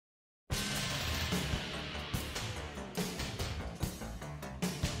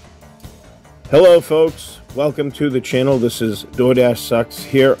Hello folks, welcome to the channel. This is DoorDash Sucks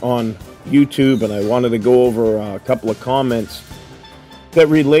here on YouTube, and I wanted to go over a couple of comments that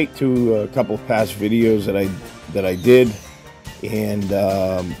relate to a couple of past videos that I did. And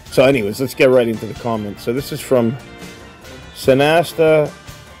so anyways, let's get right into the comments. So this is from Sanasta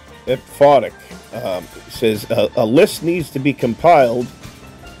Ephotic. It says a list needs to be compiled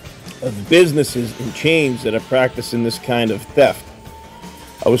of businesses and chains that are practicing this kind of theft.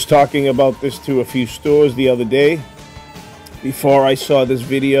 I was talking about this to a few stores the other day before I saw this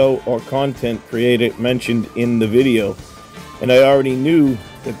video or content created mentioned in the video, and I already knew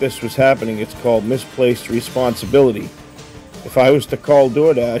that this was happening. It's called misplaced responsibility. If I was to call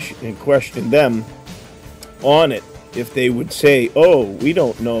DoorDash and question them on it, if they would say, "Oh, we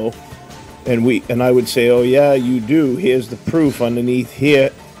don't know," and I would say, "Oh yeah, you do. Here's the proof underneath here.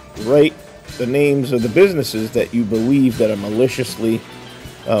 Write the names of the businesses that you believe that are maliciously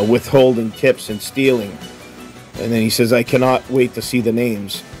withholding tips and stealing." And then he says, "I cannot wait to see the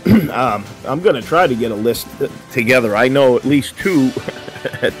names." I'm going to try to get a list together. I know at least two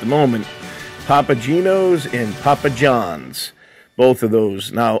at the moment: Papa Gino's and Papa John's. Both of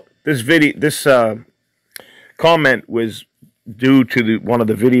those. Now, this comment was due to one of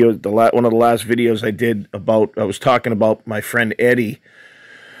the videos, one of the last videos I did about. I was talking about my friend Eddie,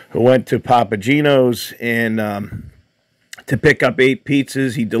 who went to Papa Gino's and to pick up 8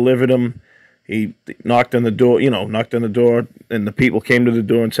 pizzas. He delivered them. He knocked on the door, and the people came to the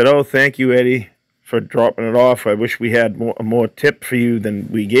door and said, "Oh, thank you, Eddie, for dropping it off. I wish we had more tip for you than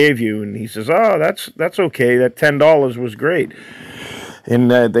we gave you." And he says, "Oh, that's okay. That $10 was great."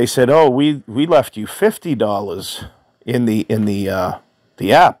 And they said, "Oh, we left you $50 in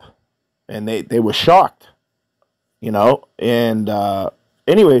the app," and they were shocked, And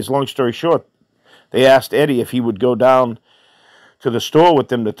anyways, long story short, they asked Eddie if he would go down to the store with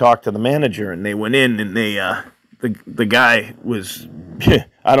them to talk to the manager, and they went in, and the guy was,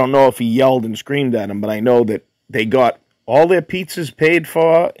 I don't know if he yelled and screamed at him, but I know that they got all their pizzas paid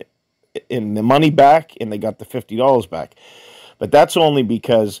for and the money back, and they got the $50 back. But that's only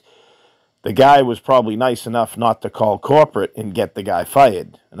because the guy was probably nice enough not to call corporate and get the guy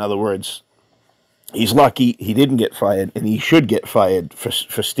fired. In other words, he's lucky he didn't get fired, and he should get fired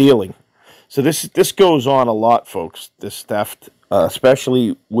for stealing. So this goes on a lot, folks, this theft,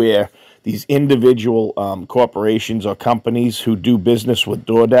 especially where these individual corporations or companies who do business with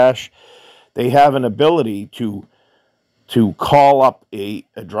DoorDash, they have an ability to call up a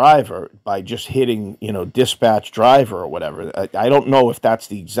driver by just hitting, dispatch driver or whatever. I don't know if that's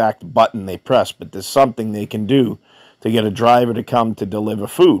the exact button they press, but there's something they can do to get a driver to come to deliver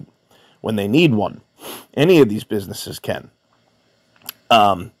food when they need one. Any of these businesses can.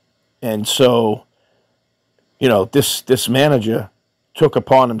 And so, this manager took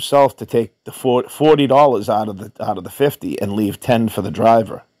upon himself to take the $40 out of the 50 and leave 10 for the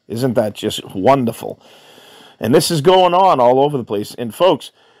driver. Isn't that just wonderful? And this is going on all over the place. And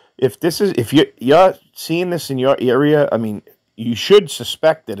folks, if you're seeing this in your area, I mean, you should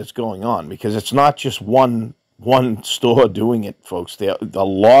suspect that it's going on, because it's not just one store doing it, folks. A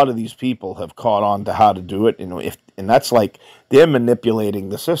lot of these people have caught on to how to do it, and that's like they're manipulating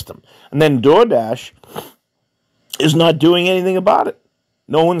the system. And then DoorDash is not doing anything about it.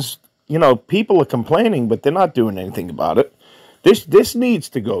 No one's, people are complaining, but they're not doing anything about it. This needs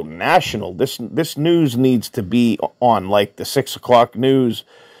to go national. This news needs to be on like the 6 o'clock news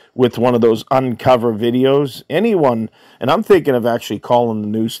with one of those uncover videos. Anyone, and I'm thinking of actually calling the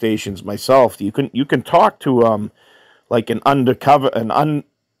news stations myself. You can talk to like an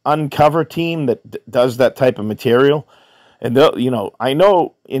uncover team that does that type of material, and they'll, I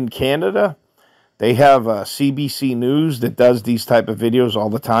know in Canada they have CBC News that does these type of videos all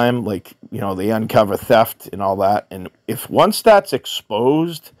the time. Like, they uncover theft and all that. And if once that's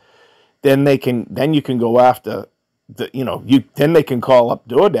exposed, then you can go after then they can call up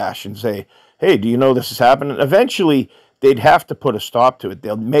DoorDash and say, "Hey, do you know this is happening?" Eventually, they'd have to put a stop to it.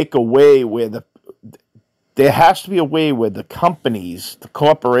 They'll make a way where there has to be a way where the companies, the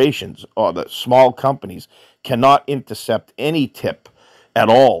corporations, or the small companies cannot intercept any tip at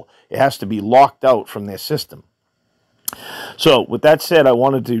all. It has to be locked out from their system. So, with that said, I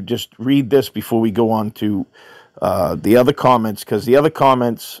wanted to just read this before we go on to the other comments, because the other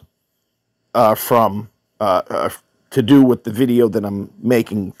comments are from to do with the video that I'm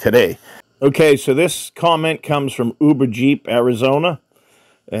making today. Okay, so this comment comes from Uber Jeep, Arizona,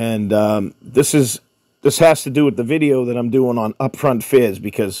 and this has to do with the video that I'm doing on Upfront fares,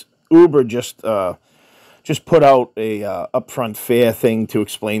 because Uber just put out a Upfront fare thing to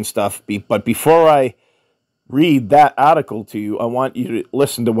explain stuff. But before I read that article to you, I want you to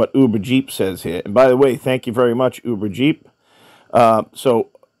listen to what Uber Jeep says here. And by the way, thank you very much, Uber Jeep. So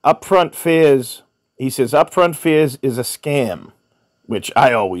upfront fares, he says, upfront fares is a scam, which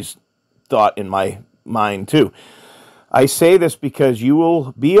I always thought in my mind too. I say this because you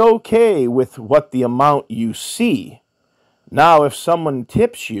will be okay with what the amount you see. Now, if someone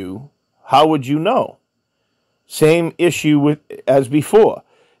tips you, how would you know? Same issue as before.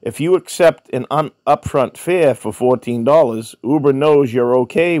 If you accept an upfront fare for $14, Uber knows you're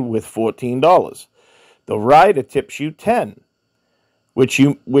okay with $14. The rider tips you $10,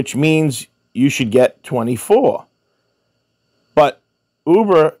 which means you should get $24. But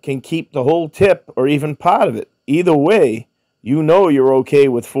Uber can keep the whole tip or even part of it. Either way, you know you're okay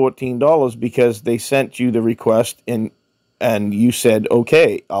with $14 because they sent you the request and you said,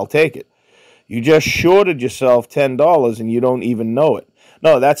 okay, I'll take it. You just shorted yourself $10 and you don't even know it.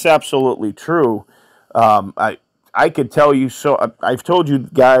 No, that's absolutely true. I could tell you, so I've told you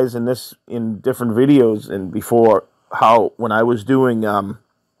guys in different videos and before, how when I was doing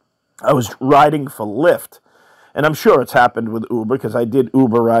I was riding for Lyft, and I'm sure it's happened with Uber because I did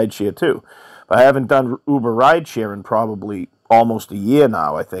Uber rideshare too. But I haven't done Uber rideshare in probably almost a year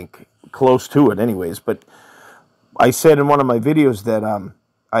now, I think, close to it anyways. But I said in one of my videos that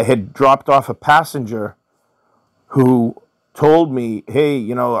I had dropped off a passenger who told me, hey,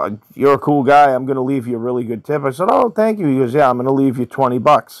 you know, you're a cool guy, I'm going to leave you a really good tip. I said, oh, thank you. He goes, yeah, I'm going to leave you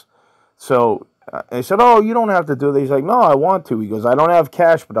 $20. So I said, oh, you don't have to do that. He's like, no, I want to. He goes, I don't have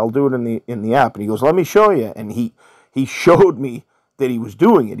cash, but I'll do it in the app. And he goes, let me show you. And he showed me that he was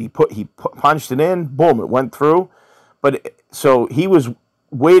doing it. He punched it in, boom, it went through. But so he was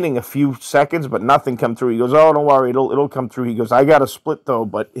waiting a few seconds, but nothing come through. He goes, oh, don't worry, it'll come through. He goes, I got a split though,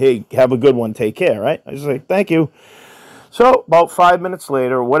 but hey, have a good one, take care, right? I was like, thank you. So about 5 minutes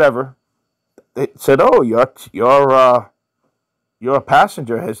later, or whatever, it said, oh, your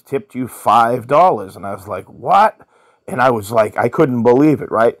passenger has tipped you $5. And I was like, what? And I was like, I couldn't believe it,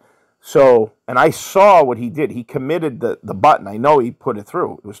 right? So, and I saw what he did. He committed the button. I know he put it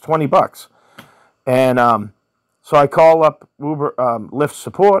through. It was $20. And so I call up Uber, Lyft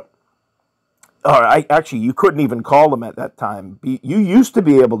support. Or actually, you couldn't even call them at that time. You used to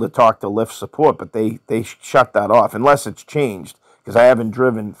be able to talk to Lyft support, but they shut that off, unless it's changed, because I haven't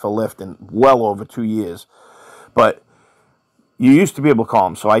driven for Lyft in well over 2 years. But you used to be able to call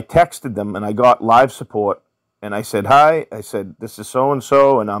them. So I texted them, and I got live support, and I said, hi. I said, this is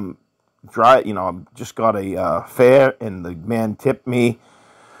so-and-so, and I'm just got a fare, and the man tipped me,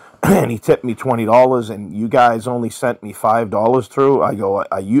 and he tipped me $20, and you guys only sent me $5 through. I go,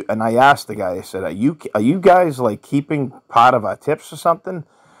 are you? And I asked the guy, I said, are you guys like keeping part of our tips or something?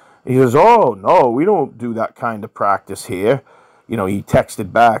 He goes, oh no, we don't do that kind of practice here. You know, he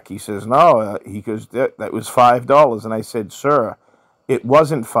texted back. He says, no. He goes, that was $5. And I said, sir, it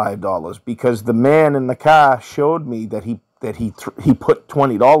wasn't $5 because the man in the car showed me that he put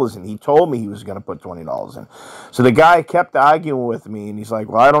 $20 in. He told me he was going to put $20 in. So the guy kept arguing with me, and he's like,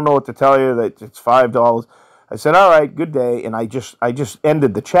 well, I don't know what to tell you, that it's $5. I said, all right, good day. And I just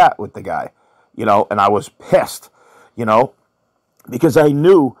ended the chat with the guy, you know, and I was pissed, you know, because I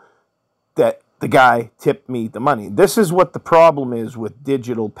knew that the guy tipped me the money. This is what the problem is with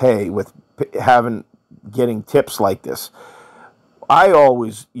digital pay, with getting tips like this. I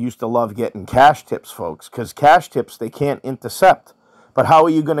always used to love getting cash tips, folks, because cash tips, they can't intercept. But how are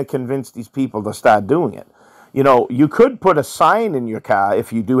you going to convince these people to start doing it? You know, you could put a sign in your car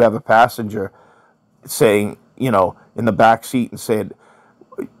if you do have a passenger saying, you know, in the back seat and said,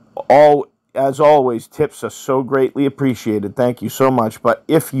 as always, tips are so greatly appreciated. Thank you so much. But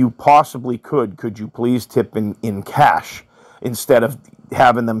if you possibly could you please tip in cash instead of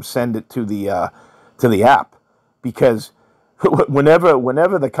having them send it to the app? Because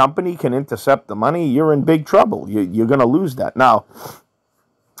whenever the company can intercept the money, you're in big trouble. You're going to lose that. Now,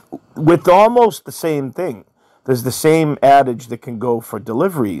 with almost the same thing, there's the same adage that can go for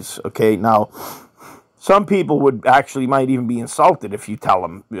deliveries. Okay, now some people might even be insulted if you tell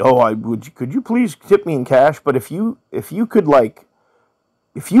them, "Oh, could you please tip me in cash?" But if you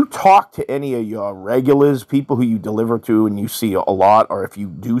talk to any of your regulars, people who you deliver to and you see a lot, or if you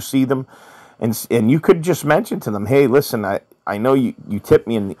do see them, and you could just mention to them, "Hey, listen, I know you tip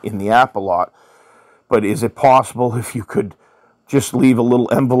me in the app a lot, but is it possible if you could just leave a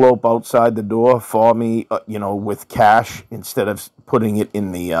little envelope outside the door for me, with cash instead of putting it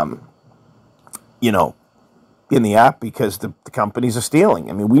in the, in the app, because the companies are stealing."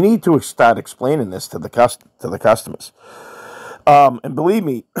 I mean, we need to start explaining this to the customers. And believe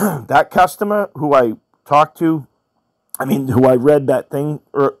me, that customer who I talked to, who I read that thing,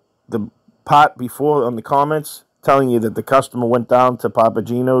 or part before on the comments telling you that the customer went down to Papa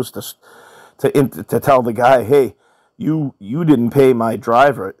Gino's to tell the guy, hey, you didn't pay my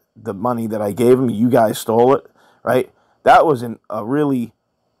driver the money that I gave him. You guys stole it, right? That was a really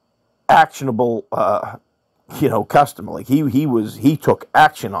actionable, customer. Like he took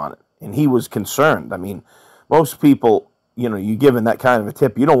action on it, and he was concerned. I mean, most people, you giving that kind of a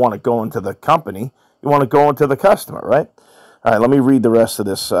tip, you don't want to go into the company. You want to go into the customer, right? All right, let me read the rest of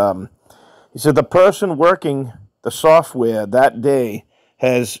this. He said, the person working the software that day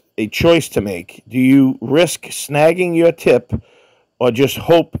has a choice to make. Do you risk snagging your tip, or just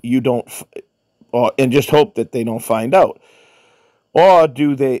hope and just hope that they don't find out? Or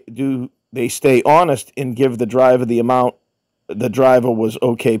do they stay honest and give the driver the amount the driver was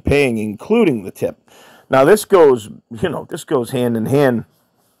okay paying, including the tip? Now this goes hand in hand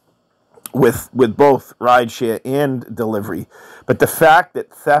with both rideshare and delivery. But the fact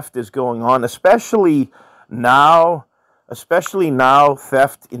that theft is going on, especially now,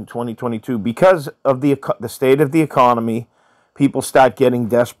 theft in 2022, because of the state of the economy, people start getting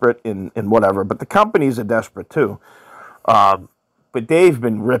desperate and whatever. But the companies are desperate too. But they've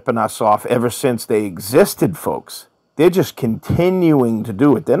been ripping us off ever since they existed, folks. They're just continuing to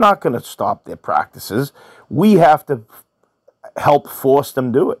do it. They're not going to stop their practices. We have to help force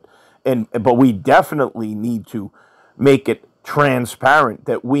them do it. But we definitely need to make it transparent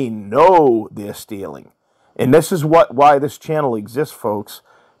that we know they're stealing. And this is why this channel exists, folks,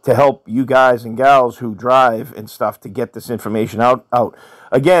 to help you guys and gals who drive and stuff to get this information out.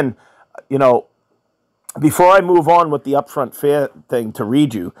 Again, before I move on with the Upfront fare thing to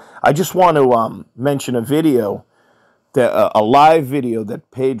read you, I just want to mention a video, a live video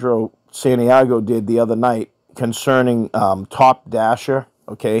that Pedro Santiago did the other night concerning Top Dasher.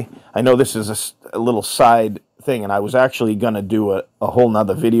 Okay, I know this is a little side thing, and I was actually going to do a whole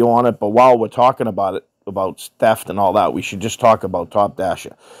nother video on it, but while we're talking about it, about theft and all that, we should just talk about Top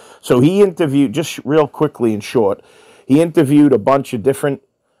Dasher. So he interviewed, just real quickly and short, he interviewed a bunch of different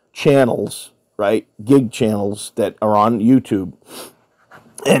channels, right, gig channels that are on YouTube,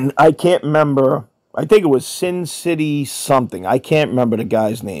 and I can't remember, I think it was Sin City something, I can't remember the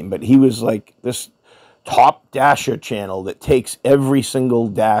guy's name, but he was like this Top Dasher channel that takes every single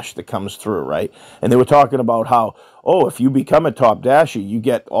dash that comes through, right? And they were talking about how, if you become a Top Dasher, you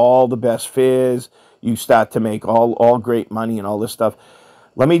get all the best fares, you start to make all great money and all this stuff.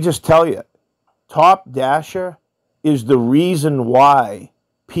 Let me just tell you, Top Dasher is the reason why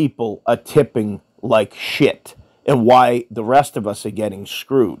people are tipping like shit and why the rest of us are getting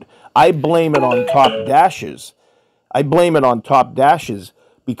screwed. I blame it on Top Dashers.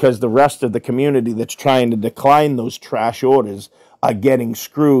 Because the rest of the community that's trying to decline those trash orders are getting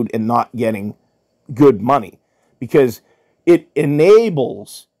screwed and not getting good money. Because it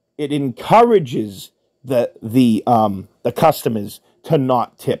encourages the customers to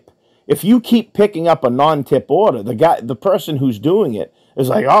not tip. If you keep picking up a non-tip order, the person who's doing it is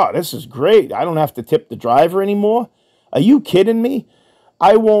like, oh, this is great. I don't have to tip the driver anymore. Are you kidding me?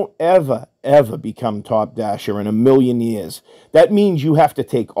 I won't ever become Top Dasher in a million years. That means you have to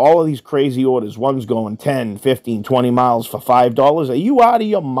take all of these crazy orders. One's going 10, 15, 20 miles for $5. Are you out of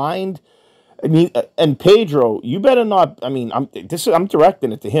your mind? I mean, and Pedro, you better not. I mean, I'm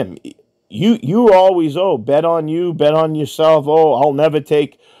directing it to him. You always bet on you, bet on yourself. I'll never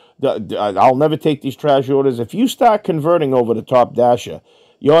take these trash orders. If you start converting over to Top Dasher,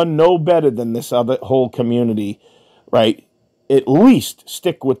 you're no better than this other whole community, right? At least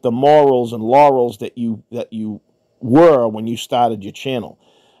stick with the morals and laurels that you were when you started your channel.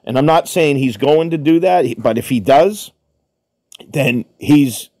 And I'm not saying he's going to do that, but if he does, then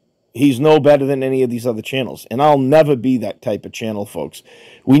he's no better than any of these other channels. And I'll never be that type of channel, folks.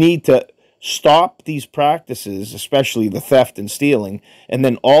 We need to stop these practices, especially the theft and stealing, and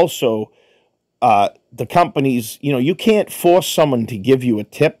then also the companies, you can't force someone to give you a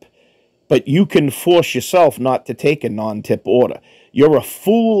tip, but you can force yourself not to take a non-tip order. You're a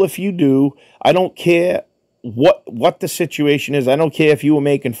fool if you do. I don't care what the situation is. I don't care if you were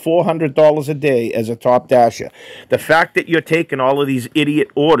making $400 a day as a Top Dasher. The fact that you're taking all of these idiot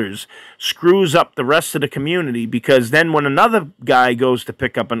orders screws up the rest of the community, because then when another guy goes to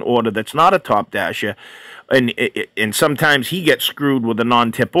pick up an order that's not a Top Dasher, and sometimes he gets screwed with a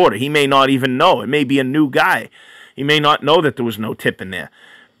non-tip order. He may not even know. It may be a new guy. He may not know that there was no tip in there.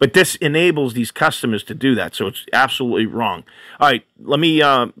 But this enables these customers to do that, so it's absolutely wrong. All right, let me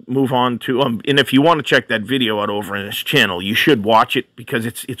move on to, and if you want to check that video out over in his channel, you should watch it, because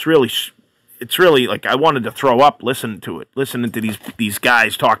it's really like I wanted to throw up listening to these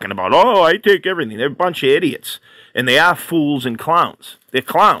guys talking about, I take everything. They're a bunch of idiots, and they are fools and clowns. They're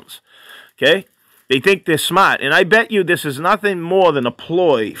clowns. Okay? They think they're smart. And I bet you this is nothing more than a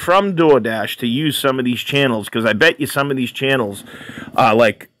ploy from DoorDash to use some of these channels, because I bet you some of these channels are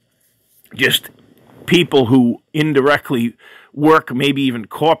like just people who indirectly work, maybe even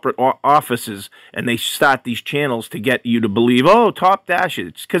corporate offices, and they start these channels to get you to believe, oh, Top Dash.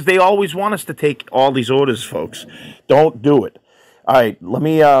 It's because they always want us to take all these orders, folks. Don't do it. All right, let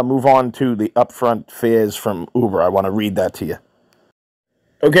me move on to the upfront fares from Uber. I want to read that to you.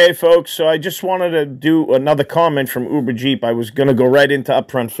 Okay, folks, so I just wanted to do another comment from Uber Jeep. I was going to go right into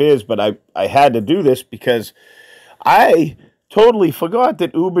upfront fares, but I had to do this because I totally forgot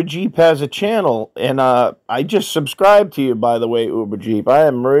that Uber Jeep has a channel, and I just subscribed to you, by the way, Uber Jeep. I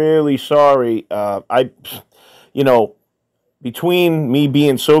am really sorry. You know, between me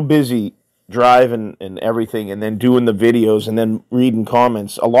being so busy driving and everything, and then doing the videos, and then reading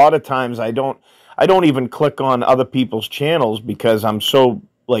comments, a lot of times I don't even click on other people's channels because I'm so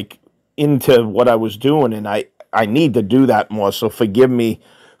like into what I was doing, and I need to do that more. So forgive me,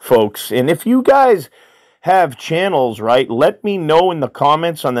 folks. And if you guys have channels, right, let me know in the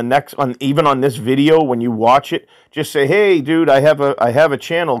comments on the next, even on this video when you watch it. Just say, hey, dude, I have a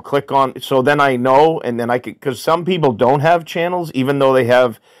channel. Click on, so then I know, and then I can, because some people don't have channels even though they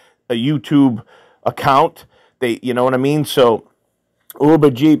have a YouTube account. You know what I mean? So Uber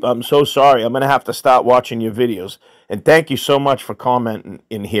Jeep, I'm so sorry. I'm going to have to start watching your videos. And thank you so much for commenting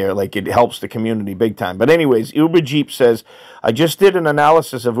in here. Like, it helps the community big time. But anyways, Uber Jeep says, I just did an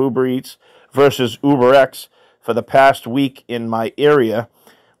analysis of Uber Eats versus UberX for the past week in my area.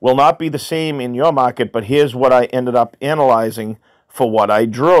 Will not be the same in your market, but here's what I ended up analyzing for what I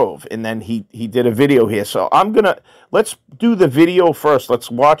drove. And then he did a video here. So let's do the video first. Let's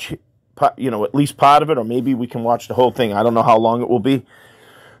watch, you know, at least part of it, or maybe we can watch the whole thing. I don't know how long it will be.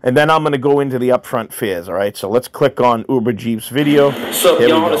 And then I'm going to go into the upfront fares, all right? So let's click on Uber Jeep's video. What's up,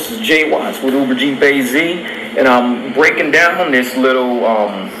 y'all? This is Jay Watts with Uber Jeep AZ, and I'm breaking down this little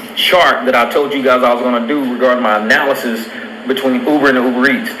chart that I told you guys I was going to do regarding my analysis between Uber and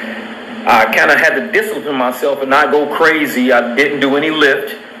Uber Eats. I kind of had to discipline myself and not go crazy. I didn't do any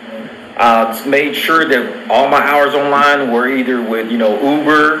Lyft. I made sure that all my hours online were either with, you know,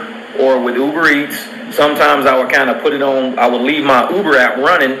 Uber or with Uber Eats. Sometimes I would kind of put it on, I would leave my Uber app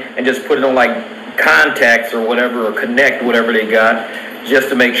running and just put it on like contacts or whatever, or connect, whatever they got, just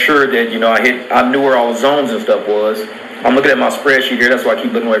to make sure that, you know, I knew where all the zones and stuff was. I'm looking at my spreadsheet here, that's why I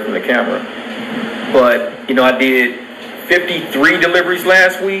keep looking away from the camera. But, you know, I did 53 deliveries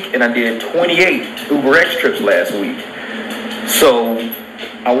last week, and I did 28 UberX trips last week. So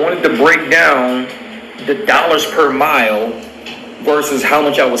I wanted to break down the dollars per mile versus how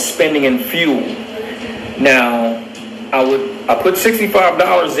much I was spending in fuel. Now, I put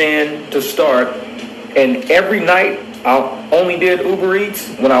 $65 in to start, and every night I only did Uber Eats.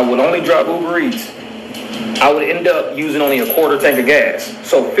 When I would only drop Uber Eats, I would end up using only a quarter tank of gas.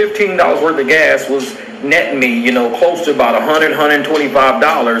 So $15 worth of gas was netting me, you know, close to about $100,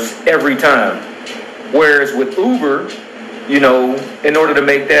 $125 every time. Whereas with Uber, you know, in order to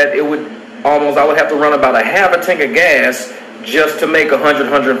make that, I would have to run about a half a tank of gas just to make $100,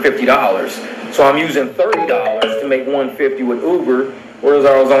 $150. So I'm using $30 to make $150 with Uber, whereas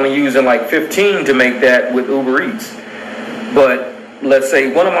I was only using like $15 to make that with Uber Eats. But let's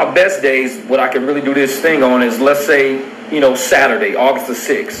say one of my best days, what I can really do this thing on is, let's say, you know, Saturday, August the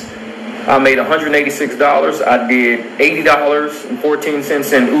 6th. I made $186. I did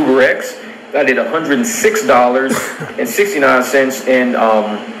 $80.14 in UberX. I did $106.69 in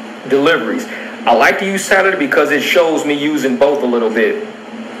deliveries. I like to use Saturday because it shows me using both a little bit.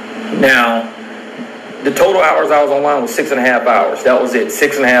 Now, the total hours I was online was 6.5 hours. That was it,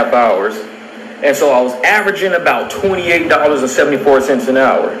 6.5 hours. And so I was averaging about $28.74 an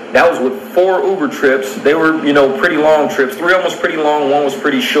hour. That was with 4 Uber trips. They were, you know, pretty long trips. 3 of them was pretty long, 1 was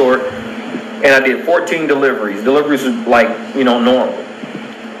pretty short. And I did 14 deliveries. Deliveries are like, you know, normal.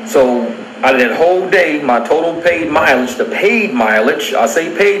 So out of that whole day, my total paid mileage, the paid mileage, I say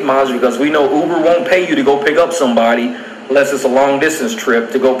paid mileage because we know Uber won't pay you to go pick up somebody unless it's a long distance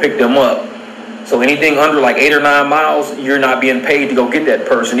trip to go pick them up. So anything under like 8 or 9 miles, you're not being paid to go get that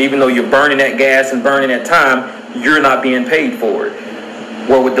person. Even though you're burning that gas and burning that time, you're not being paid for it.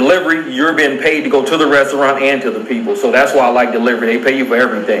 Well, with delivery, you're being paid to go to the restaurant and to the people. So that's why I like delivery. They pay you for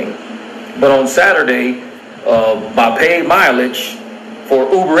everything. But on Saturday, my paid mileage for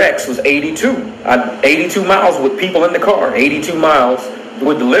UberX was 82. 82 miles with people in the car. 82 miles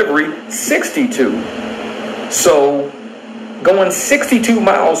with delivery, 62. So going 62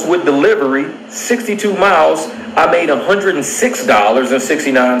 miles with delivery, 62 miles, I made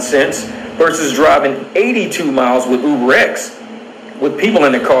 $106.69 versus driving 82 miles with UberX with people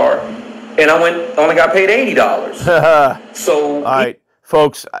in the car, and only got paid $80. So all right,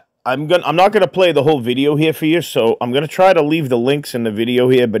 folks, I'm not gonna play the whole video here for you, so I'm gonna try to leave the links in the video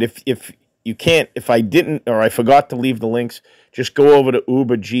here. But if you can't, if I didn't or I forgot to leave the links, just go over to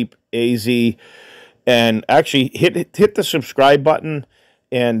Uber Jeep AZ and actually hit the subscribe button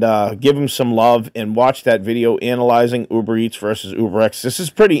and give them some love and watch that video analyzing Uber Eats versus UberX. This is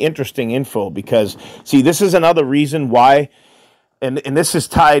pretty interesting info because, see, this is another reason why, and this is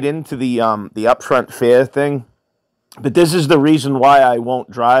tied into the upfront fare thing, but this is the reason why I won't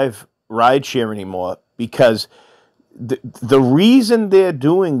drive rideshare anymore, because the reason they're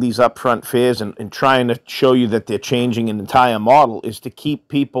doing these upfront fares and trying to show you that they're changing an entire model is to keep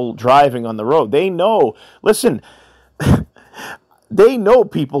people driving on the road. They know, listen, they know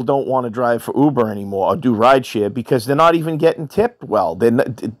people don't want to drive for Uber anymore or do rideshare because they're not even getting tipped well.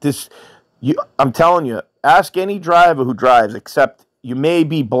 I'm telling you, ask any driver who drives, except you may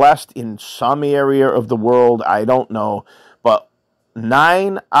be blessed in some area of the world, I don't know, but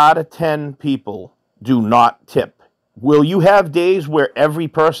 9 out of 10 people do not tip. Will you have days where every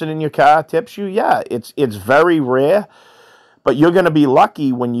person in your car tips you? Yeah, it's very rare, but you're going to be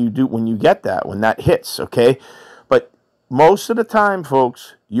lucky when you get that, when that hits, okay? But most of the time,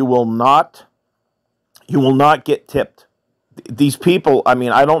 folks, you will not get tipped. These people, I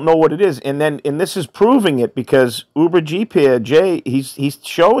mean, I don't know what it is, and this is proving it because Uber Jeep here, Jay, he's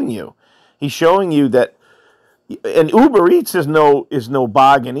showing you that, and Uber Eats is no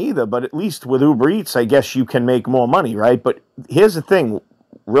bargain either. But at least with Uber Eats, I guess you can make more money, right? But here's the thing,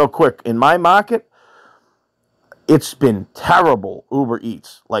 real quick, in my market, it's been terrible. Uber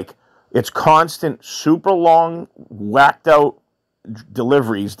Eats, like, it's constant, super long, whacked out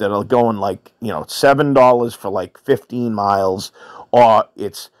deliveries that are going like, $7 for like 15 miles, or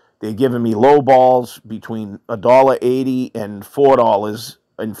they're giving me low balls between $1.80 and $4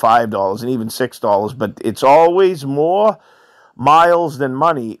 and $5 and even $6, but it's always more miles than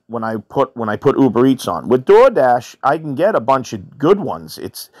money when I put Uber Eats on. With DoorDash, I can get a bunch of good ones.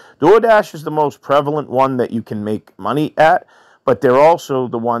 DoorDash is the most prevalent one that you can make money at, but they're also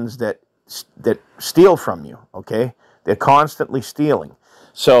the ones that steal from you, okay? They're constantly stealing.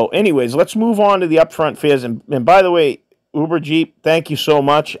 So anyways, let's move on to the upfront fares. And by the way, Uber Jeep, thank you so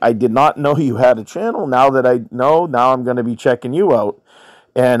much. I did not know you had a channel. Now that I know, now I'm going to be checking you out.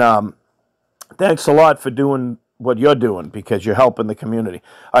 And thanks a lot for doing what you're doing because you're helping the community.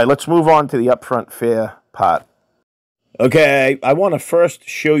 All right, let's move on to the upfront fare part. Okay, I want to first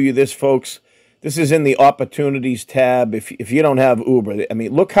show you this, folks. This is in the opportunities tab. If you don't have Uber, I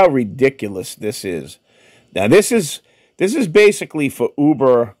mean, look how ridiculous this is. Now, this is basically for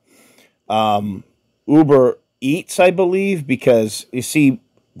Uber Eats, I believe, because, you see,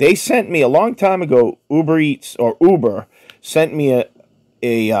 they sent me a long time ago, Uber sent me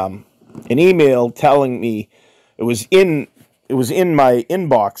an email telling me, it was in my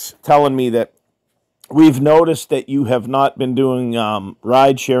inbox, telling me that we've noticed that you have not been doing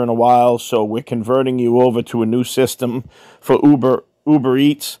rideshare in a while, so we're converting you over to a new system for Uber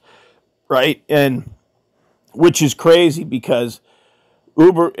Eats, right? And which is crazy because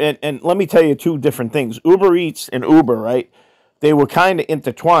Uber, and let me tell you two different things. Uber Eats and Uber, right? They were kind of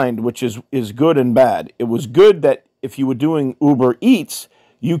intertwined, which is good and bad. It was good that if you were doing Uber Eats,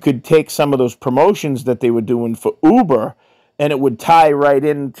 you could take some of those promotions that they were doing for Uber, and it would tie right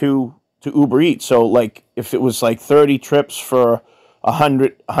into Uber Eats. So, like, if it was like 30 trips for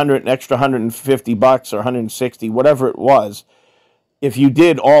an extra $150 or 160, whatever it was, if you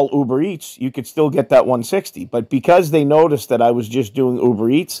did all Uber Eats, you could still get that 160. But because they noticed that I was just doing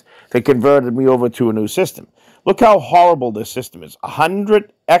Uber Eats, they converted me over to a new system. Look how horrible this system is. $100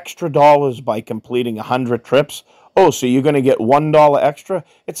 extra by completing 100 trips. Oh, so you're going to get $1 extra?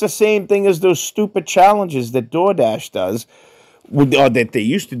 It's the same thing as those stupid challenges that DoorDash does, or that they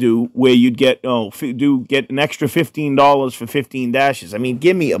used to do, where you'd get an extra $15 for 15 dashes. I mean,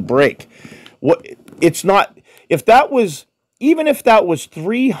 give me a break. It's not, even if that was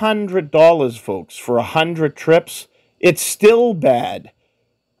 $300, folks, for 100 trips, it's still bad.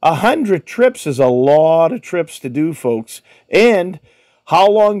 100 trips is a lot of trips to do, folks. And how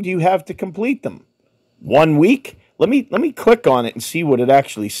long do you have to complete them? 1 week? Let me click on it and see what it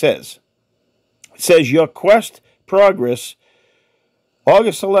actually says. It says your quest progress,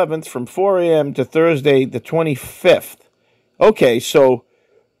 August 11th from 4 a.m. to Thursday the 25th. Okay, so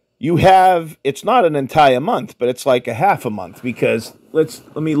you have, it's not an entire month, but it's like a half a month, because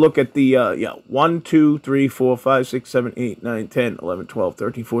let me look at the 1, 2, 3, 4, 5, 6, 7, 8, 9, 10, 11, 12,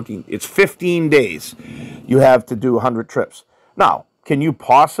 13, 14. It's 15 days you have to do 100 trips. Now, can you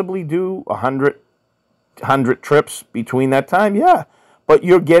possibly do 100 trips between that time? Yeah, but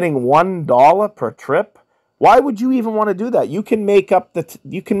you're getting $1 per trip. Why would you even want to do that? You can make up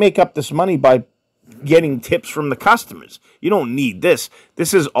this money by getting tips from the customers. You don't need this.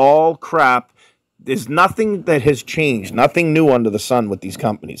 This is all crap. There's nothing that has changed, nothing new under the sun with these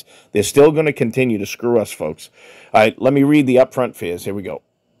companies. They're still going to continue to screw us, folks. All right, let me read the upfront fares. Here we go.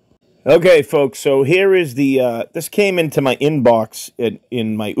 Okay, folks, so here is the, this came into my inbox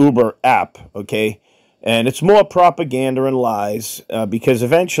in my Uber app, okay? And it's more propaganda and lies because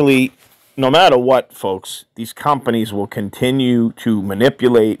eventually, no matter what, folks, these companies will continue to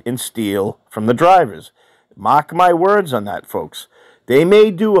manipulate and steal from the drivers. Mark my words on that, folks. They may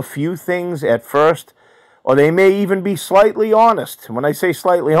do a few things at first, or they may even be slightly honest. When I say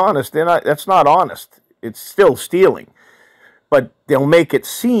slightly honest, that's not honest. It's still stealing. But they'll make it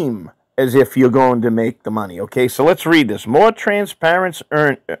seem as if you're going to make the money. Okay, so let's read this. More transparent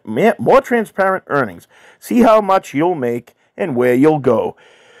earnings. See how much you'll make and where you'll go.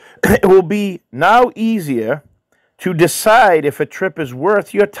 It will be now easier to decide if a trip is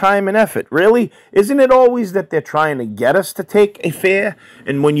worth your time and effort. Really? Isn't it always that they're trying to get us to take a fare,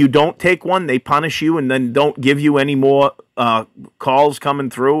 and when you don't take one, they punish you and then don't give you any more calls coming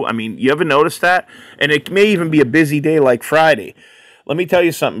through? I mean, you ever notice that? And it may even be a busy day like Friday. Let me tell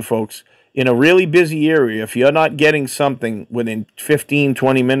you something, folks. In a really busy area, if you're not getting something within 15,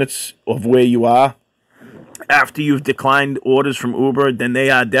 20 minutes of where you are, after you've declined orders from Uber, then they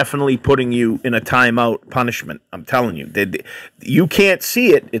are definitely putting you in a timeout punishment. I'm telling you. You can't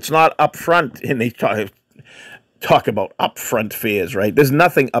see it. It's not upfront. And they talk about upfront fares, right? There's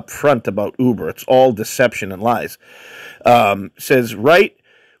nothing upfront about Uber. It's all deception and lies. Says, right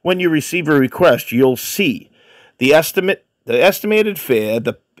when you receive a request, you'll see the estimated fare,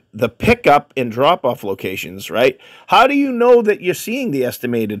 the pickup and drop-off locations, right? How do you know that you're seeing the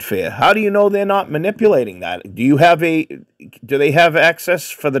estimated fare? How do you know they're not manipulating that? Do they have access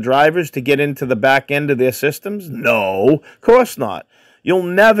for the drivers to get into the back end of their systems? No, of course not. You'll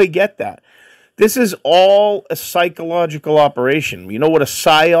never get that. This is all a psychological operation. You know what a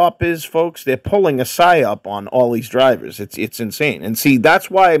psyop is, folks? They're pulling a psyop on all these drivers. It's insane. And see, that's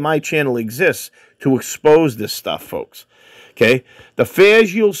why my channel exists, to expose this stuff, folks. Okay, the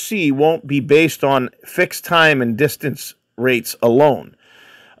fares you'll see won't be based on fixed time and distance rates alone.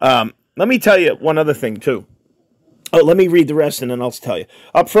 Let me tell you one other thing, too. Oh, let me read the rest, and then I'll tell you.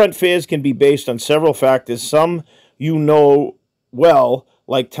 Upfront fares can be based on several factors. Some you know well,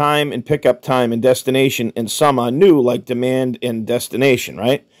 like time and pickup time and destination, and some are new, like demand and destination,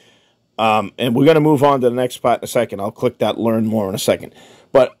 right? And we're going to move on to the next part in a second. I'll click that Learn More in a second.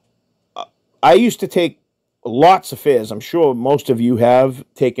 But I used to take lots of fares. I'm sure most of you have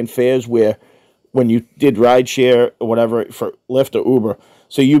taken fares where when you did rideshare or whatever for Lyft or Uber,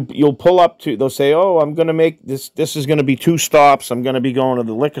 so you'll pull up to, they'll say, oh, I'm going to make this is going to be 2 stops. I'm going to be going to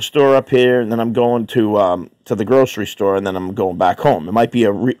the liquor store up here, and then I'm going to the grocery store, and then I'm going back home. It might be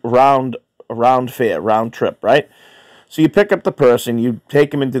a round fare, round trip, right? So you pick up the person, you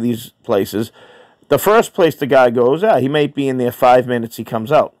take him into these places. The first place the guy goes, he might be in there 5 minutes, he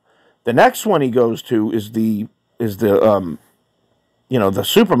comes out. The next one he goes to is the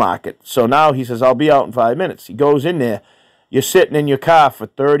supermarket. So now he says, I'll be out in 5 minutes. He goes in there. You're sitting in your car for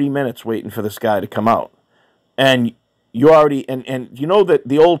 30 minutes waiting for this guy to come out. And you already, and you know that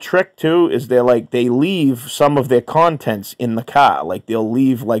the old trick too is they leave some of their contents in the car. Like they'll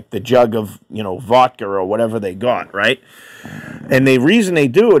leave like the jug of, vodka or whatever they got, right? And the reason they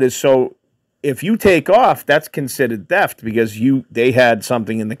do it is so if you take off, that's considered theft because they had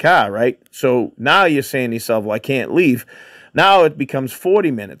something in the car, right? So now you're saying to yourself, well, I can't leave. Now it becomes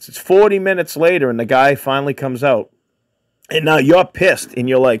 40 minutes. It's 40 minutes later, and the guy finally comes out. And now you're pissed, and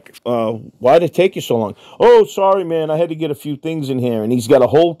you're like, why did it take you so long? Oh, sorry, man, I had to get a few things in here. And he's got a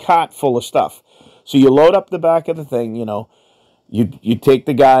whole cart full of stuff. So you load up the back of the thing, you take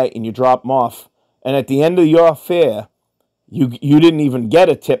the guy and you drop him off. And at the end of your fare, you didn't even get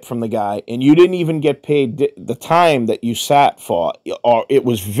a tip from the guy, and you didn't even get paid the time that you sat for, or it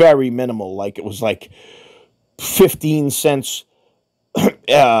was very minimal. Like it was like 15 cents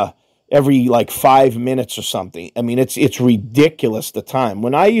every 5 minutes or something. I mean, it's ridiculous the time.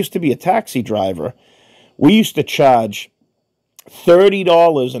 When I used to be a taxi driver, we used to charge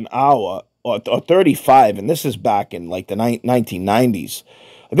 $30 an hour or 35, and this is back in like the 1990s.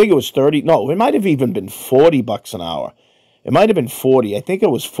 I think it was 30. No, it might have even been $40 an hour. It might have been 40. I think it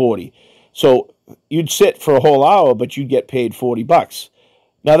was 40. So you'd sit for a whole hour, but you'd get paid $40.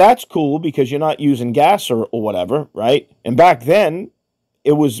 Now that's cool because you're not using gas or whatever, right? And back then,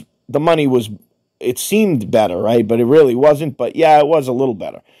 the money it seemed better, right? But it really wasn't. But yeah, it was a little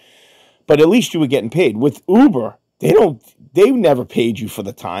better. But at least you were getting paid. With Uber, they never paid you for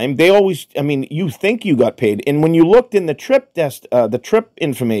the time. They always, I mean, you think you got paid. And when you looked in the trip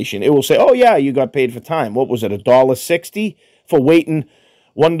information, it will say, oh yeah, you got paid for time. What was it, $1.60 for waiting,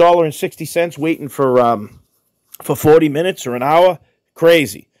 $1.60 waiting for 40 minutes or an hour?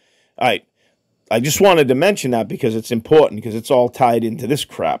 Crazy. All right. I just wanted to mention that because it's important, because it's all tied into this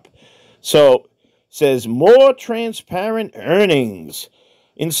crap. So, says more transparent earnings.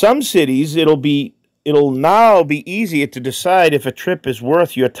 In some cities, it'll now be easier to decide if a trip is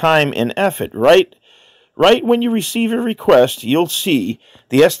worth your time and effort, right? Right when you receive a request, you'll see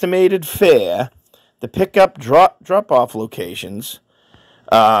the estimated fare, the pickup drop-off locations,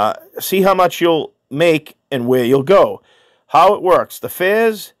 see how much you'll make and where you'll go. How it works. The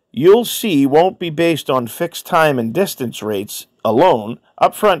fares you'll see won't be based on fixed time and distance rates alone.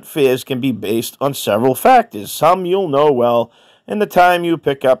 Upfront fares can be based on several factors. Some you'll know well, and the time you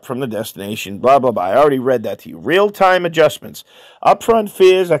pick up from the destination, blah, blah, blah. I already read that to you. Real-time adjustments. Upfront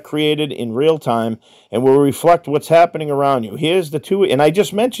fares are created in real time and will reflect what's happening around you. Here's the two, and I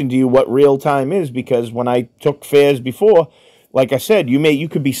just mentioned to you what real time is, because when I took fares before, like I said, you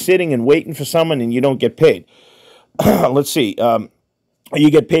could be sitting and waiting for someone and you don't get paid. Let's see. You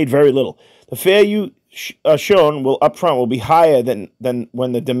get paid very little. The fare you shown upfront will be higher than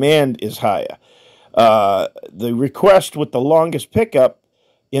when the demand is higher. The request with the longest pickup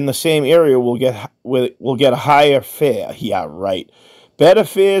in the same area will get a higher fare. Yeah, right. Better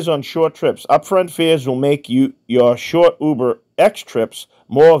fares on short trips. Upfront fares will make your short Uber X trips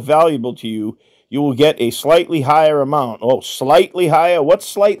more valuable to you. You will get a slightly higher amount. Oh, slightly higher? What's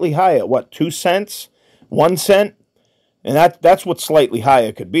slightly higher? What, 2 cents? 1 cent? And that's what slightly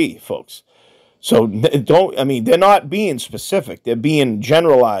higher could be, folks. So they're not being specific. They're being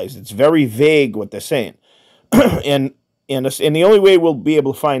generalized. It's very vague what they're saying. and the only way we'll be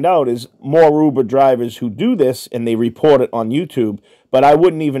able to find out is more Uber drivers who do this, and they report it on YouTube. But I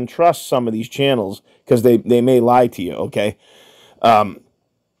wouldn't even trust some of these channels, because they may lie to you, okay?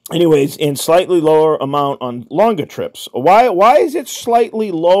 Anyways, in slightly lower amount on longer trips. Why is it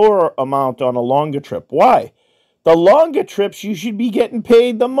slightly lower amount on a longer trip? Why? The longer trips, you should be getting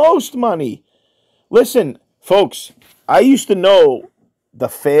paid the most money. Listen, folks, I used to know the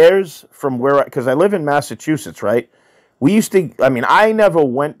fares from because I live in Massachusetts, right? We used to, I never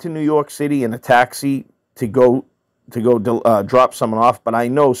went to New York City in a taxi to go drop someone off, but I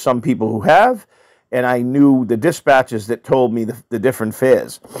know some people who have, and I knew the dispatchers that told me the different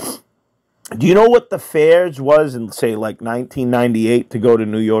fares. Do you know what the fares was in, say, like 1998 to go to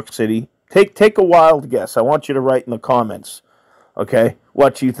New York City? Take a wild guess. I want you to write in the comments, okay,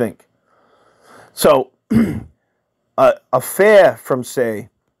 what you think. So, a fare from, say,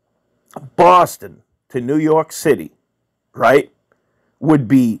 Boston to New York City, right, would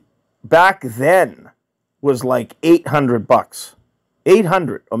be, back then, was like $800.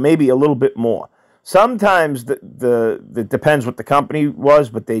 800, or maybe a little bit more. Sometimes it depends what the company was,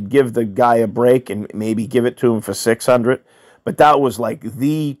 but they'd give the guy a break and maybe give it to him for 600. But that was like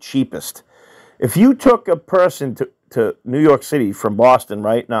the cheapest. If you took a person to New York City from Boston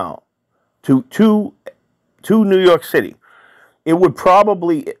right now, to New York City, it would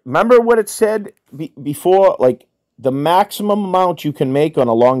probably, remember what it said before, like the maximum amount you can make on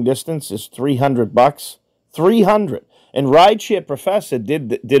a long distance is $300. 300. And Rideshare Professor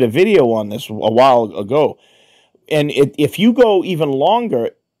did a video on this a while ago. And if you go even longer,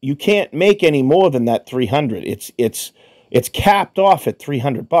 you can't make any more than that 300. It's capped off at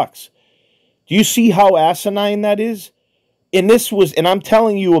 $300. Do you see how asinine that is? And I'm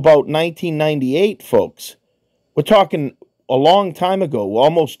telling you about 1998, folks. We're talking a long time ago,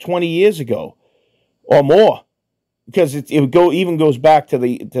 almost 20 years ago, or more, because it even goes back to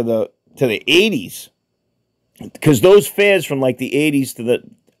the 80s. Because those fares from like the 80s to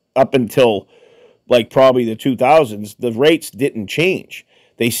up until like probably the 2000s, the rates didn't change.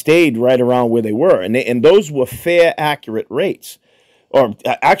 They stayed right around where they were, and those were fare accurate rates. Or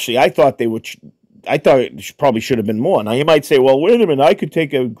actually, I thought it probably should have been more. Now you might say, well, wait a minute, I could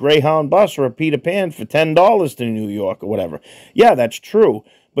take a Greyhound bus or a Peter Pan for $10 to New York or whatever. Yeah, that's true.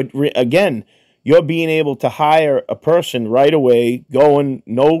 But again, you're being able to hire a person right away, going,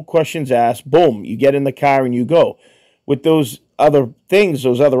 no questions asked, boom, you get in the car and you go. With those other things,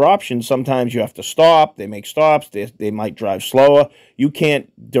 those other options, sometimes you have to stop. They make stops. They might drive slower. You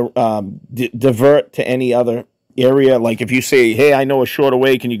can't divert to any other area. Like if you say, hey, I know a shorter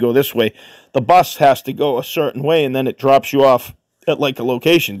way, can you go this way? The bus has to go a certain way, and then it drops you off at like a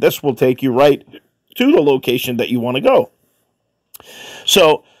location. This will take you right to the location that you want to go.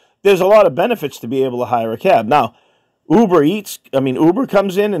 So there's a lot of benefits to be able to hire a cab. Now, Uber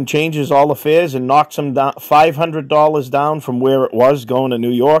comes in and changes all the fares and knocks them down $500 down from where it was going to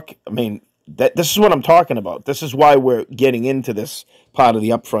New York. I mean, this is what I'm talking about. This is why we're getting into this part of the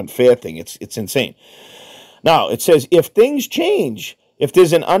upfront fare thing. It's insane. Now, it says if things change, if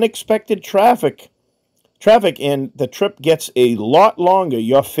there's an unexpected traffic and the trip gets a lot longer,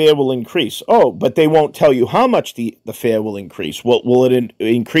 your fare will increase. Oh, but they won't tell you how much the fare will increase. Will it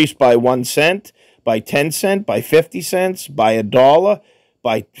increase by 1 cent, by 10 cents, by 50 cents, by $1,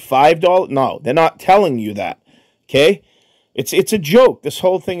 by $5? No, they're not telling you that. Okay? It's a joke. This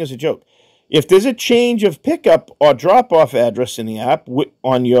whole thing is a joke. If there's a change of pickup or drop-off address in the app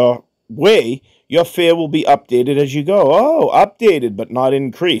on your way, your fare will be updated as you go. Oh, updated but not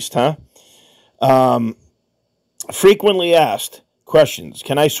increased, huh? Frequently asked questions.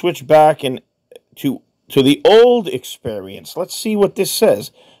 Can I switch back to the old experience? Let's see what this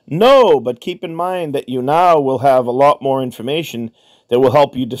says. No, but keep in mind that you now will have a lot more information that will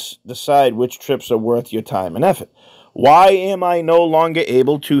help you decide which trips are worth your time and effort. Why am I no longer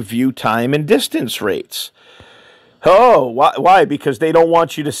able to view time and distance rates? Oh, why? Because they don't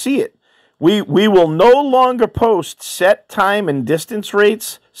want you to see it. We will no longer post set time and distance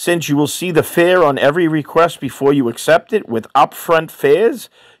rates, since you will see the fare on every request before you accept it. With upfront fares,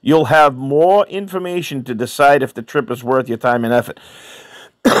 you'll have more information to decide if the trip is worth your time and effort.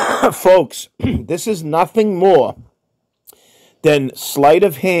 Folks, this is nothing more than sleight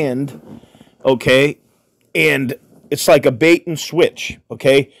of hand, okay? And it's like a bait and switch,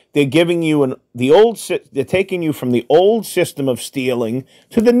 okay? They're giving you they're taking you from the old system of stealing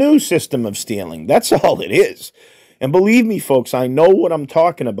to the new system of stealing. That's all it is. And believe me, folks, I know what I'm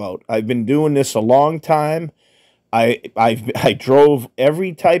talking about. I've been doing this a long time. I drove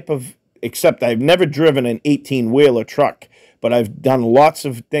every type of, except I've never driven an 18-wheeler truck, but I've done lots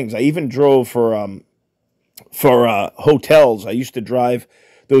of things. I even drove for hotels. I used to drive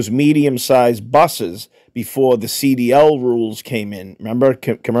those medium-sized buses before the CDL rules came in. Remember,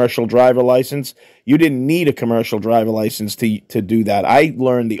 commercial driver license? You didn't need a commercial driver license to do that. I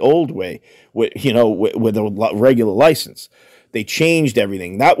learned the old way, with a regular license. They changed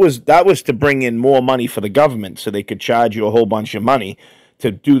everything. That was to bring in more money for the government, so they could charge you a whole bunch of money to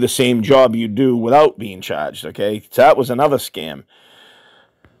do the same job you do without being charged. Okay, so that was another scam.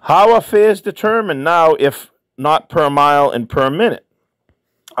 How are fares determined now, if not per mile and per minute?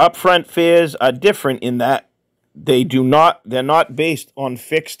 Upfront fares are different in that they're not based on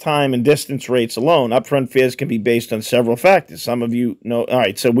fixed time and distance rates alone. Upfront fares can be based on several factors. Some of you know. All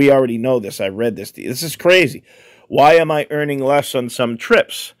right, so we already know this. I read this. This is crazy. Why am I earning less on some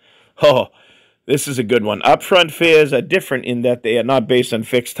trips? Oh, this is a good one. Upfront fares are different in that they are not based on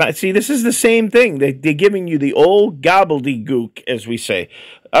fixed time. See, this is the same thing. They're giving you the old gobbledygook, as we say.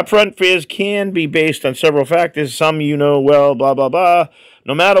 Upfront fares can be based on several factors. Some well, blah, blah, blah.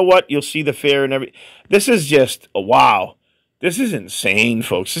 No matter what, you'll see the fare and everything. This is just, wow. This is insane,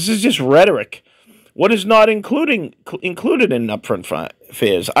 folks. This is just rhetoric. What is not included in upfront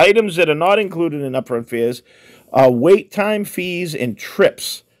fares? Items that are not included in upfront fares are wait time, fees, and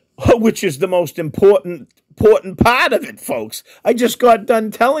trips, which is the most important part of it, folks. I just got done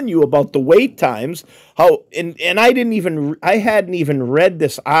telling you about the wait times. And I hadn't even read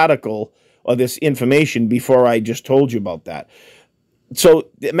this article or this information before I just told you about that. So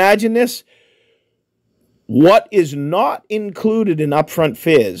imagine this. What is not included in upfront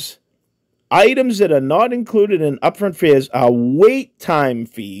fares? Items that are not included in upfront fares are wait time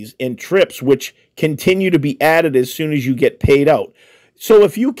fees and trips, which continue to be added as soon as you get paid out. So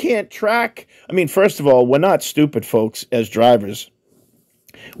if you can't track, first of all, we're not stupid, folks, as drivers.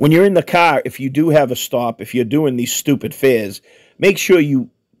 When you're in the car, if you do have a stop, if you're doing these stupid fares, make sure you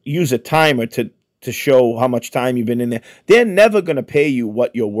use a timer to show how much time you've been in there. They're never going to pay you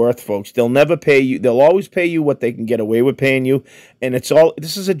what you're worth, folks. They'll never pay you. They'll always pay you what they can get away with paying you. And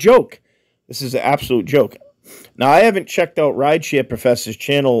this is a joke. This is an absolute joke. Now, I haven't checked out Rideshare Professor's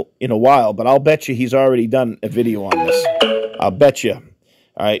channel in a while, but I'll bet you he's already done a video on this. I'll bet you.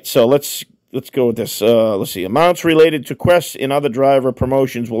 All right, so let's go with this. Let's see. Amounts related to quests and other driver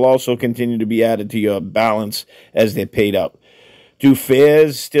promotions will also continue to be added to your balance as they're paid out. Do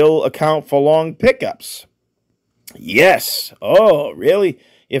fares still account for long pickups? Yes. Oh, really?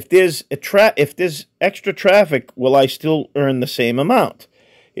 If there's extra traffic, will I still earn the same amount?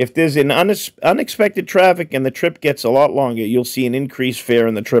 If there's an unexpected traffic and the trip gets a lot longer, you'll see an increased fare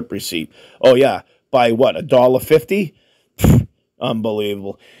in the trip receipt. Oh, yeah. By what, $1.50?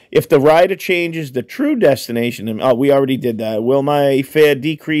 Unbelievable. If the rider changes the true destination, we already did that. Will my fare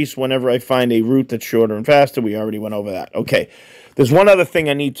decrease whenever I find a route that's shorter and faster? We already went over that. Okay. There's one other thing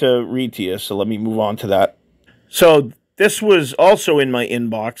I need to read to you, so let me move on to that. So this was also in my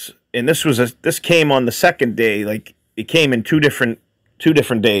inbox, and this came on the second day. Like, it came in two different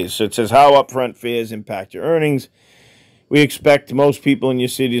days. So it says how upfront fares impact your earnings. We expect most people in your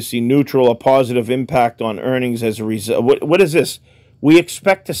city to see neutral or positive impact on earnings as a result. What is this? We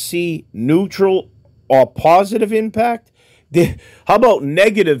expect to see neutral or positive impact? How about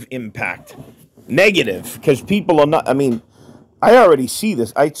negative impact? Negative, because people are not, I mean, I already see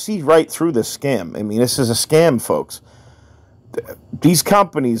this. I see right through this scam. I mean, this is a scam, folks. These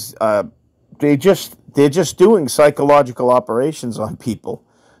companies, they're just doing psychological operations on people.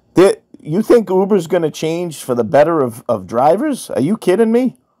 You think Uber's going to change for the better of drivers? Are you kidding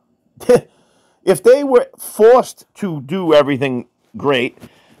me? If they were forced to do everything great,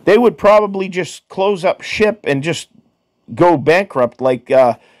 they would probably just close up ship and just go bankrupt. Like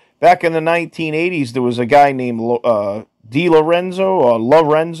back in the 1980s, there was a guy named Di Lorenzo or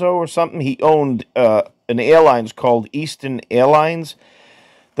Lorenzo or something. He owned an airlines called Eastern Airlines.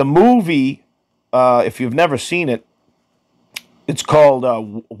 The movie, if you've never seen it, it's called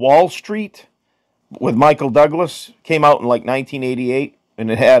Wall Street with Michael Douglas. Came out in like 1988,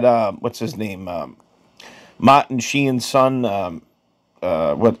 and it had what's his name, Martin Sheen's son.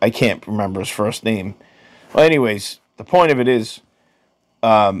 What I can't remember his first name. Well, anyways, the point of it is,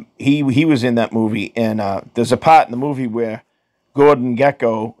 he was in that movie, and there's a part in the movie where Gordon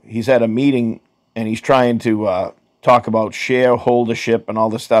Gekko, he's at a meeting and he's trying to talk about shareholdership and all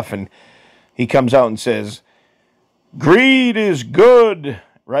this stuff, and he comes out and says, "Greed is good,"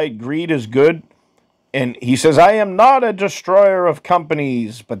 right? Greed is good. And he says, "I am not a destroyer of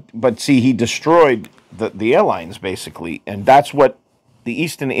companies." But see, he destroyed the airlines, basically. And that's what the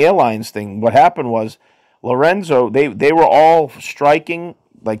Eastern Airlines thing, what happened was, Lorenzo, they were all striking,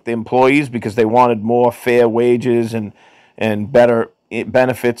 like the employees, because they wanted more fair wages and better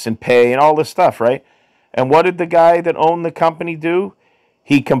benefits and pay and all this stuff, right? And what did the guy that owned the company do?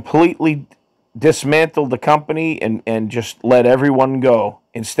 He completely dismantled the company and just let everyone go.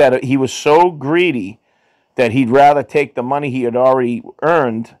 Instead of, he was so greedy that he'd rather take the money he had already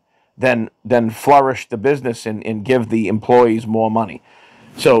earned than flourish the business and give the employees more money.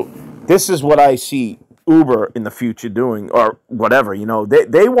 So this is what I see Uber in the future doing, or whatever. You know,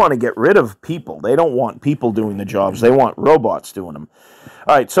 they want to get rid of people. They don't want people doing the jobs. They want robots doing them.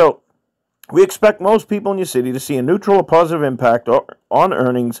 All right, so we expect most people in your city to see a neutral or positive impact on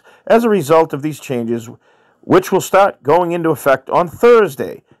earnings as a result of these changes, which will start going into effect on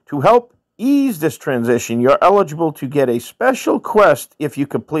Thursday. To help ease this transition, you're eligible to get a special quest. If you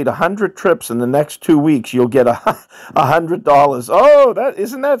complete 100 trips in the next 2 weeks, you'll get $100. Oh,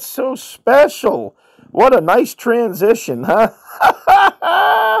 isn't that so special? What a nice transition, huh?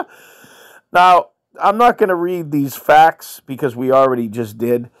 Now, I'm not going to read these facts because we already just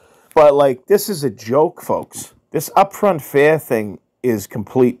did. But, like, this is a joke, folks. This upfront fare thing is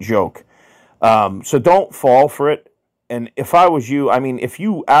complete joke. So don't fall for it. And if I was you, I mean, if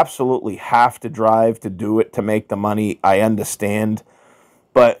you absolutely have to drive to do it to make the money, I understand.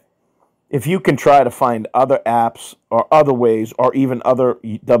 But if you can try to find other apps or other ways or even other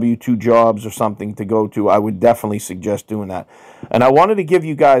W-2 jobs or something to go to, I would definitely suggest doing that. And I wanted to give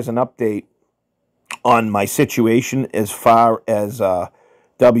you guys an update on my situation as far as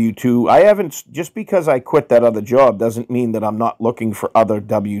W-2. I haven't, just because I quit that other job doesn't mean that I'm not looking for other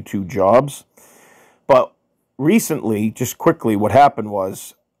W-2 jobs. But recently, just quickly, what happened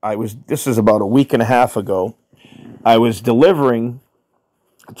was, this is about a week and a half ago, I was delivering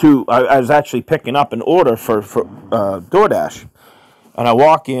I was actually picking up an order for DoorDash. And I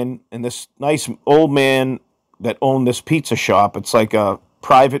walk in, and this nice old man that owned this pizza shop, it's like a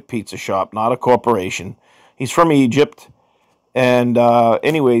private pizza shop, not a corporation. He's from Egypt. And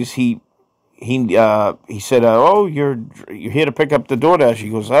anyways, he said, "Oh, you're here to pick up the DoorDash." He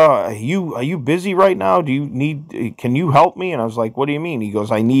goes, "Oh, are you busy right now? Can you help me?" And I was like, "What do you mean?" He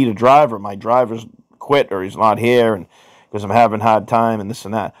goes, "I need a driver. My driver's quit or he's not here, and because I'm having a hard time and this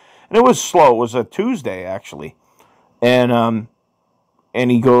and that." And it was slow. It was a Tuesday actually, and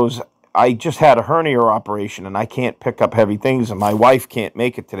he goes, "I just had a hernia operation and I can't pick up heavy things, and my wife can't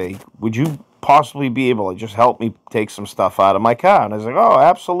make it today. Would you possibly be able to just help me take some stuff out of my car?" And I was like, "Oh,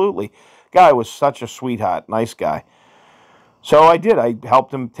 absolutely." Guy was such a sweetheart, nice guy. So I did. I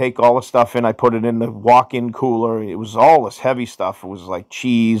helped him take all the stuff in. I put it in the walk-in cooler. It was all this heavy stuff. It was like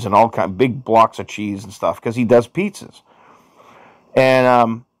cheese and all kind of big blocks of cheese and stuff because he does pizzas.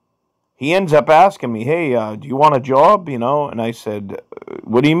 And he ends up asking me, "Hey, do you want a job?" You know, and I said,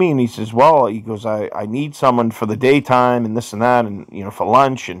 "What do you mean?" He says, "Well," he goes, I need someone for the daytime and this and that, and for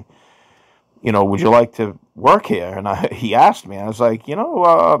lunch. And would you like to work here? And he asked me. I was like,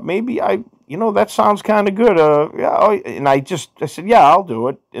 maybe that sounds kind of good. Yeah. And I said, yeah, I'll do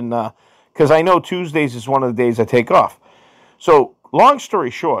it. And because I know Tuesdays is one of the days I take off. So long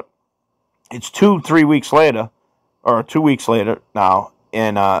story short, it's 3 weeks later, or 2 weeks later now,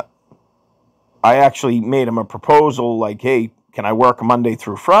 and I actually made him a proposal like, hey, can I work Monday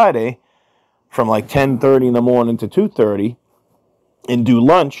through Friday from like 10:30 in the morning to 2:30 and do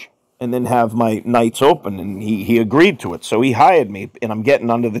lunch and then have my nights open? And he agreed to it. So he hired me, and I'm getting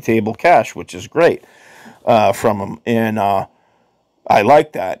under the table cash, which is great from him. And I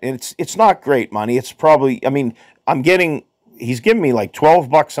like that. And it's not great money. It's probably, he's giving me like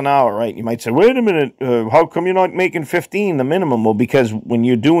 $12 an hour, right? You might say, wait a minute, how come you're not making 15, the minimum? Well, because when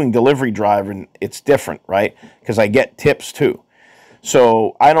you're doing delivery driving, it's different, right? Because I get tips too.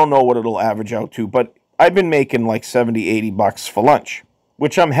 So I don't know what it'll average out to, but I've been making like $70, $80 for lunch,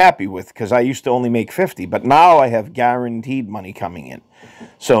 which I'm happy with because I used to only make 50, but now I have guaranteed money coming in.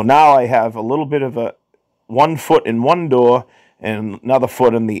 So now I have a little bit of a one foot in one door and another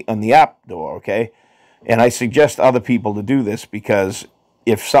foot in the app door, okay? And I suggest other people to do this because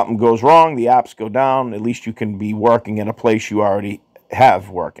if something goes wrong, the apps go down, at least you can be working in a place you already have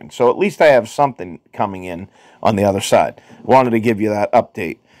working. So at least I have something coming in on the other side. Wanted to give you that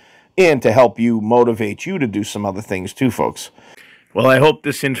update and to help you motivate you to do some other things too, folks. Well, I hope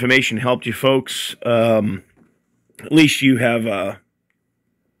this information helped you, folks. At least you have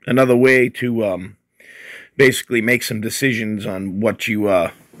another way to basically make some decisions on what you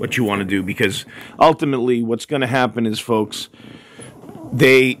want to do, because ultimately what's going to happen is, folks,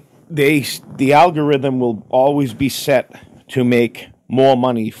 the algorithm will always be set to make more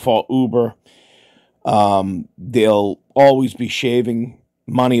money for Uber. They'll always be shaving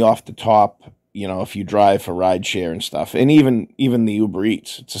money off the top, if you drive for rideshare and stuff, and even the Uber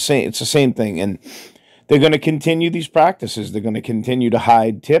Eats. It's the same thing, and they're going to continue these practices. They're going to continue to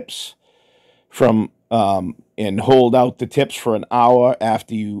hide tips from and hold out the tips for an hour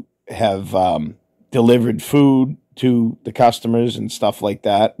after you have delivered food to the customers and stuff like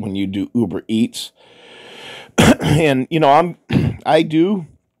that when you do Uber Eats. And I do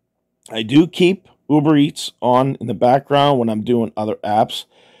keep Uber Eats on in the background when I'm doing other apps,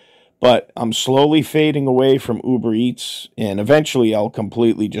 but I'm slowly fading away from Uber Eats, and eventually I'll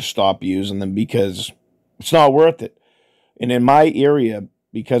completely just stop using them because it's not worth it. And in my area,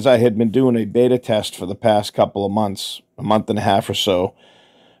 because I had been doing a beta test for the past couple of months, a month and a half or so,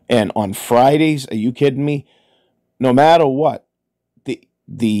 and on Fridays, are you kidding me? No matter what,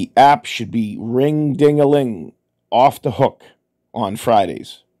 the app should be ring-ding-a-ling, off the hook on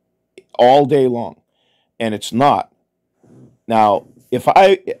Fridays, all day long, and it's not. Now, if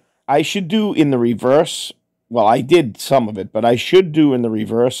I should do in the reverse, well, I did some of it, but I should do in the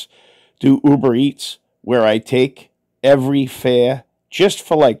reverse, do Uber Eats, where I take every fare just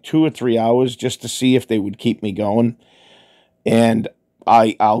for like 2 or 3 hours just to see if they would keep me going. And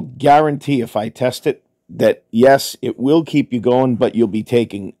I'll guarantee if I test it that, yes, it will keep you going, but you'll be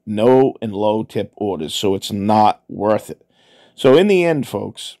taking no and low tip orders, so it's not worth it. So in the end,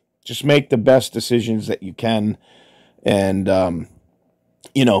 folks, just make the best decisions that you can. And,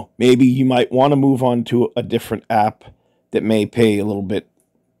 maybe you might want to move on to a different app that may pay a little bit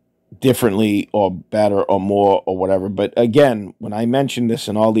differently or better or more or whatever. But again, when I mentioned this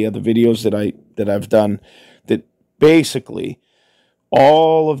in all the other videos that I've done, that basically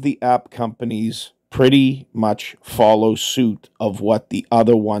all of the app companies pretty much follow suit of what the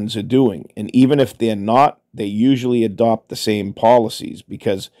other ones are doing. And even if they're not, they usually adopt the same policies,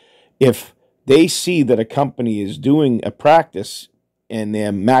 because if they see that a company is doing a practice and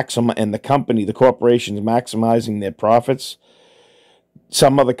the corporation's maximizing their profits,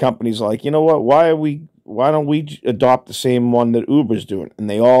 some other companies are like, you know what, why don't we adopt the same one that Uber's doing? And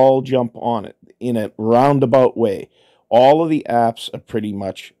they all jump on it in a roundabout way. All of the apps are pretty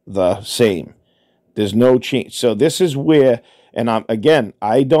much the same. There's no change. So this is where, and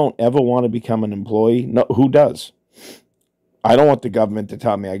I don't ever want to become an employee. No, who does? I don't want the government to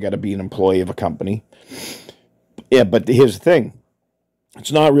tell me I got to be an employee of a company. Yeah, but here's the thing.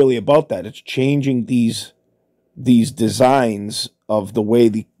 It's not really about that. It's changing these designs of the way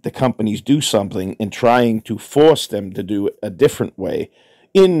the companies do something and trying to force them to do it a different way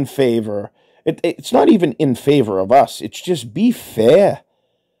in favor. It's not even in favor of us. It's just be fair.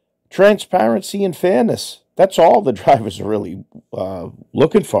 Transparency and fairness. That's all the drivers are really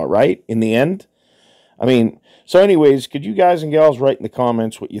looking for, right? In the end. So anyways, could you guys and gals write in the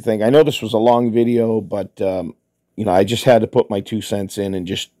comments what you think? I know this was a long video, but, I just had to put my 2 cents in and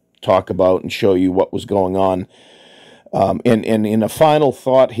just talk about and show you what was going on. And in a final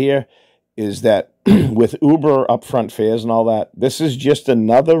thought here is that with Uber upfront fares and all that, this is just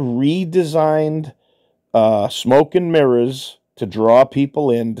another redesigned smoke and mirrors to draw people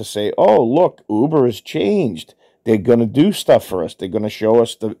in to say, oh, look, Uber has changed. They're going to do stuff for us. They're going to show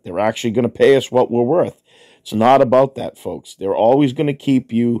us that they're actually going to pay us what we're worth. It's not about that, folks. They're always going to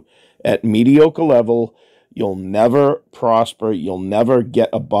keep you at mediocre level. You'll never prosper. You'll never get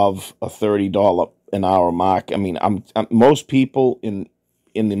above a $30 an hour mark. I mean, most people in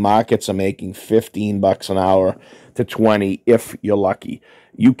the markets are making $15 an hour to 20 if you're lucky.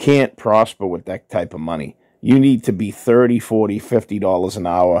 You can't prosper with that type of money. You need to be $30, $40, $50 an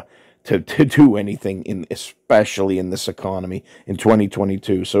hour to do anything, especially in this economy in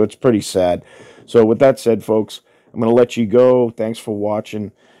 2022. So it's pretty sad. So with that said, folks, I'm going to let you go. Thanks for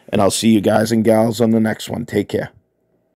watching, and I'll see you guys and gals on the next one. Take care.